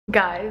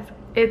Guys,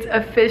 it's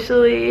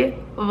officially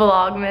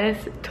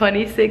Vlogmas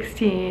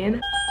 2016.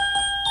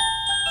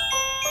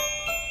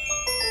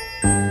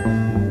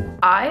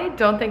 I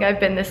don't think I've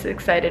been this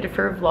excited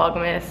for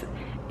Vlogmas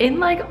in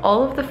like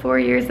all of the 4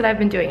 years that I've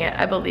been doing it.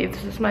 I believe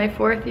this is my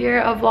 4th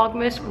year of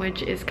Vlogmas,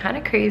 which is kind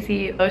of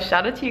crazy. So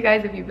shout out to you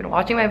guys if you've been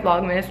watching my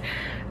Vlogmas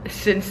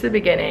since the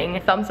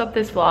beginning. Thumbs up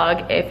this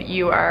vlog if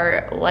you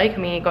are like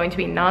me going to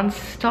be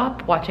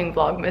non-stop watching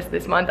Vlogmas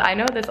this month. I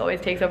know this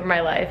always takes over my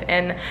life,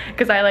 and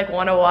because I like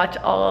want to watch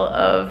all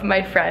of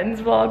my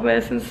friends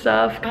Vlogmas and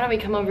stuff. Why don't we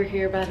come over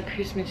here by the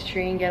Christmas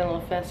tree and get a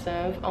little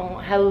festive? Oh,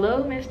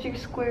 hello Mr.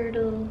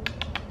 Squirtle.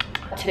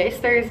 Today's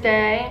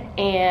Thursday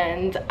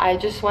and I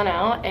just went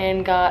out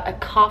and got a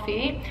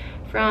coffee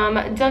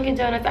from Dunkin'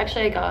 Donuts.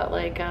 Actually, I got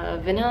like a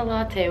vanilla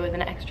latte with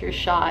an extra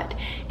shot.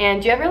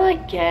 And do you ever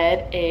like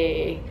get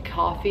a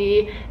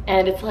coffee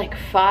and it's like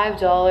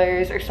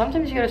 $5, or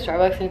sometimes you go to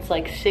Starbucks and it's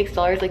like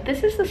 $6? Like,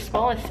 this is the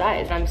smallest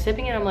size and I'm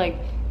sipping it, I'm like,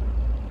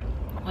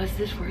 was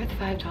this worth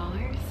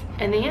 $5?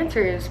 And the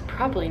answer is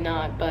probably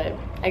not, but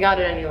I got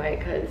it anyway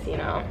because, you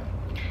know,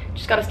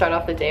 just gotta start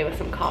off the day with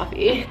some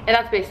coffee. And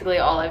that's basically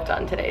all I've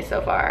done today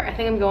so far. I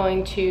think I'm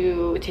going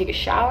to take a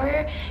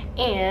shower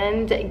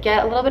and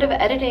get a little bit of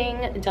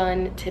editing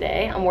done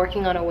today. I'm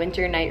working on a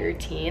winter night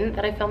routine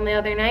that I filmed the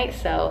other night,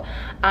 so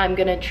I'm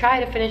gonna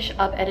try to finish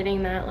up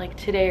editing that like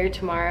today or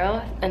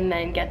tomorrow and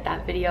then get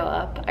that video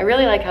up. I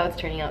really like how it's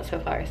turning out so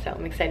far, so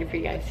I'm excited for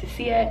you guys to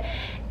see it.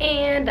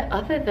 And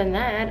other than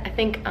that, I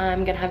think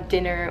I'm gonna have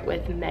dinner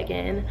with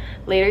Megan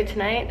later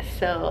tonight,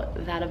 so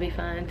that'll be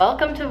fun.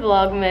 Welcome to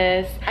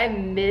Vlogmas. I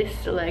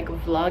miss like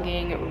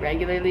vlogging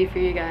regularly for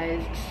you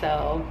guys,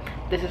 so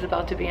this is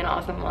about to be an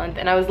awesome month.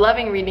 And I was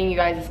loving reading you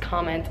guys'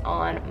 comments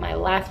on my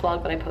last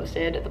vlog that I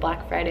posted, the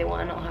Black Friday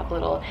one. I'll have a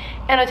little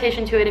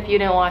annotation to it if you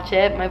didn't watch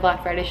it, my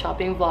Black Friday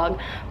shopping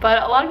vlog.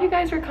 But a lot of you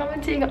guys were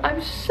commenting,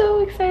 I'm so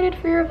excited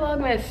for your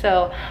Vlogmas.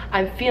 So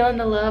I'm feeling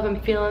the love, I'm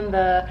feeling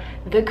the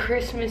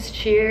Christmas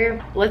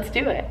cheer. Let's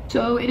do it.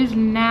 So it is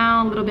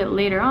now a little bit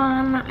later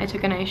on. I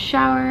took a nice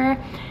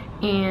shower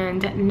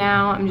and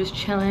now I'm just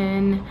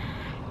chilling,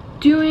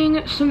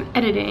 doing some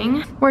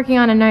editing, working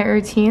on a night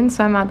routine.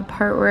 So I'm at the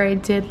part where I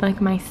did like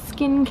my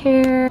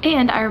skincare,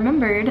 and I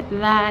remembered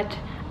that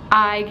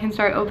I can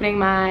start opening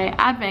my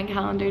advent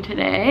calendar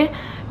today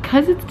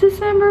because it's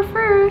December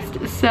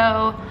 1st.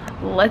 So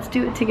let's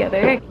do it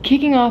together.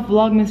 Kicking off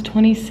Vlogmas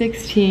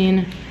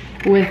 2016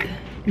 with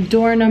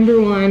door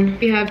number 1.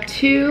 We have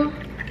 2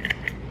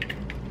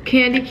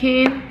 candy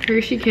cane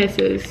Hershey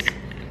Kisses.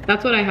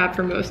 That's what I have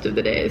for most of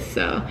the days,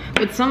 so.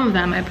 With some of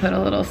them, I put a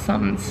little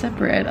something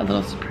separate, a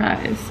little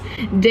surprise.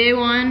 Day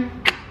 1,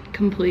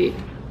 complete.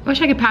 I wish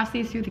I could pass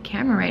these through the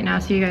camera right now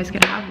so you guys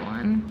could have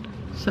one.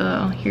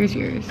 So here's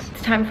yours.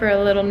 It's time for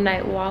a little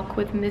night walk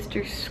with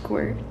Mr.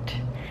 Squirt.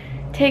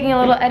 Taking a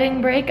little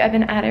editing break. I've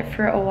been at it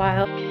for a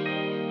while.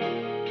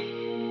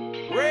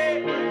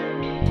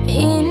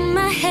 In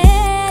my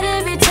head,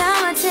 every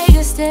time I take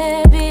a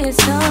step,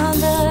 it's on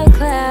the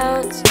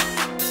clouds.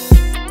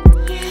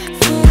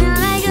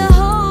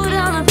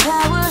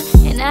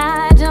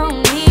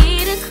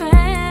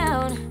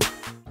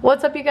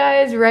 What's up, you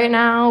guys? Right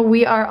now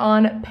we are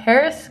on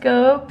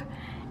Periscope,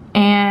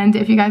 and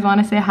if you guys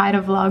want to say hi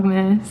to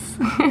Vlogmas,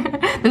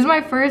 this is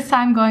my first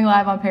time going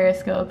live on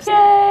Periscope.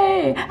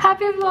 Yay!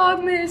 Happy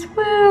Vlogmas!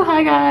 Woo!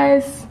 Hi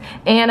guys!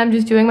 And I'm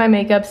just doing my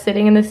makeup,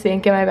 sitting in the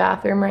sink in my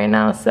bathroom right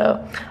now,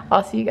 so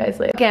I'll see you guys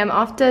later. Okay, I'm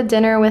off to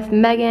dinner with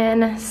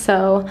Megan,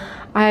 so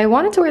I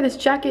wanted to wear this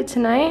jacket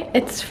tonight.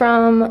 It's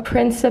from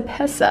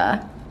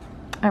Principessa,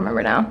 I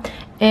remember now,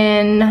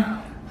 in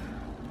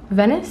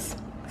Venice.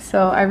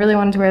 So I really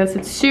wanted to wear this.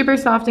 It's super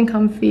soft and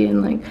comfy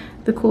and like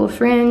the cool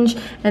fringe.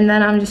 And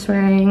then I'm just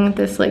wearing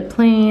this like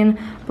plain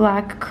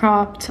black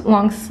cropped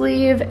long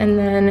sleeve, and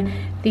then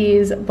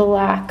these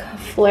black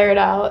flared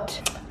out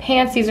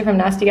pants. These are from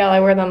Nasty Gal. I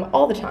wear them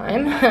all the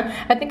time.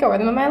 I think I wore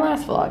them in my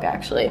last vlog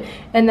actually.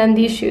 And then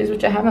these shoes,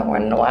 which I haven't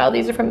worn in a while,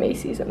 these are from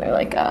Macy's, and they're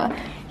like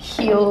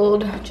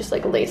heeled, just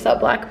like lace up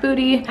black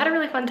booty. Had a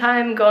really fun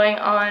time going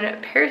on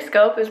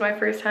Periscope. It was my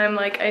first time,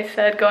 like I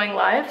said, going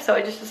live, so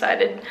I just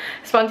decided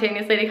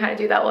spontaneously to kind of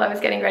do that while I was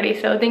getting ready.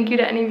 So thank you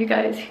to any of you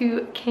guys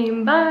who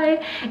came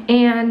by,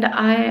 and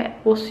I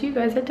will see you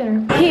guys at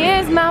dinner.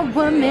 Here's my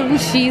woman,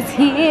 she's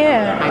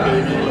here.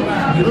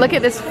 Hi baby. Look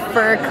at this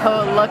fur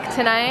coat look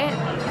tonight.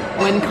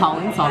 When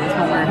Colin saw this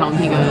when we were home,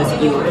 he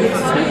goes, "You are Snoop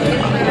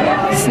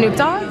Dogg." Snoop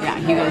Dogg? Yeah,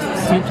 he goes,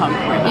 "Snoop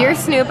Dogg." You're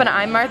Snoop and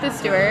I'm Martha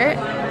Stewart.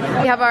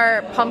 We have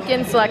our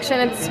pumpkin selection.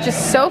 It's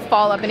just so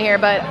fall up in here,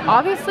 but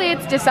obviously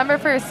it's December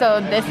 1st,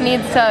 so this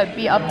needs to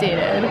be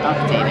updated.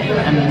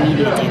 Updated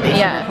immediately. They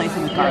Yeah. should replace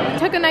it with garlic.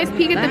 Took a nice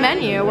peek at the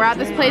menu. We're at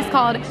this place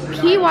called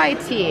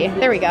PYT.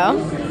 There we go.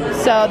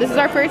 So this is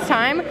our first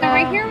time.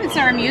 Right here is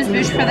our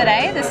amuse-bouche for the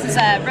day. This is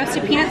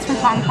roasted peanuts from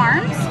Palm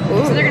Farms.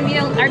 Ooh. So they're going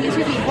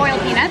to be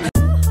boiled peanuts.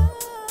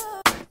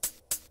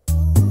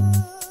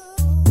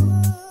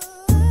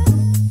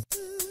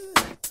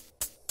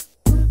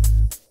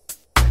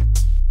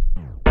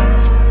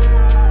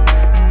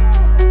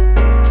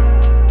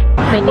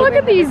 Look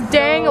at these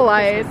dang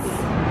lights.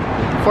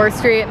 4th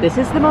Street. This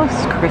is the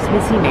most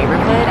Christmassy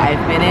neighborhood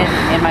I've been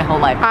in my whole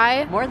life.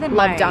 I More than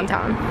love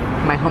downtown.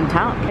 My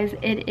hometown. Guys,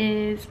 it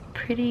is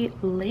pretty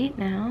late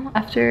now.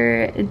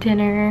 After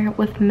dinner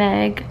with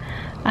Meg,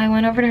 I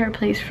went over to her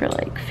place for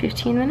like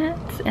 15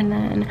 minutes and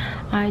then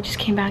I just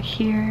came back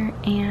here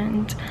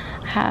and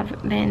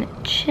have been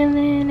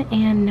chilling,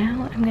 and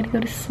now I'm gonna go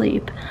to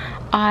sleep.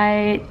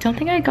 I don't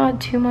think I got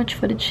too much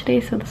footage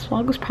today, so this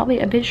vlog was probably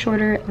a bit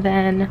shorter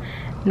than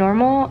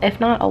normal,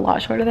 if not a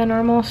lot shorter than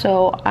normal,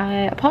 so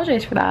I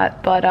apologize for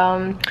that. But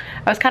I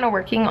was kind of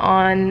working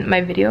on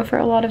my video for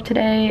a lot of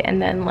today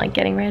and then like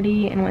getting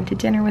ready and went to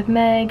dinner with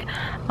Meg,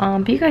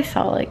 but you guys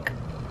saw like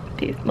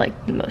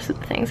most of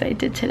the things I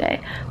did today.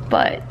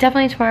 But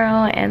definitely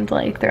tomorrow and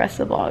like the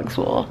rest of the vlogs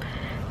will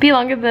be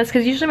longer than this,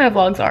 because usually my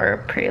vlogs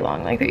are pretty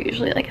long, like they're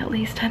usually like at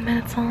least 10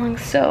 minutes long.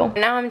 So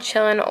now I'm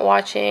chilling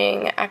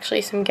watching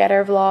actually some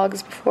Getter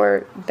vlogs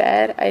before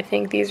bed. I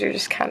think these are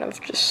just kind of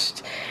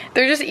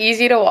they're just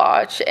easy to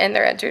watch and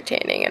they're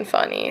entertaining and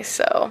funny,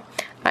 so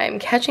I'm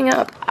catching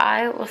up.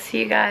 I will see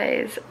you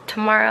guys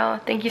tomorrow.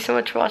 Thank you so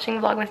much for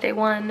watching Vlogmas Day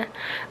 1.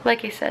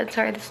 Like I said,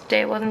 sorry this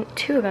day wasn't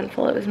too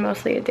eventful. It was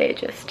mostly a day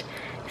just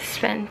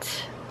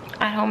spent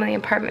at home in the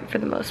apartment for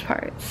the most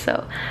part.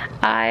 So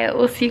I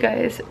will see you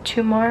guys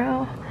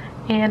tomorrow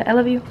and I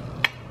love you.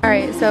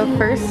 Alright, so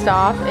first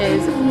stop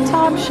is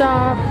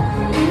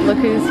Topshop. Look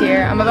who's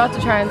here. I'm about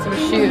to try on some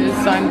shoes,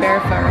 so I'm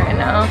barefoot right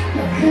now.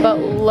 But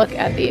look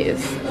at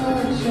these.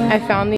 I found these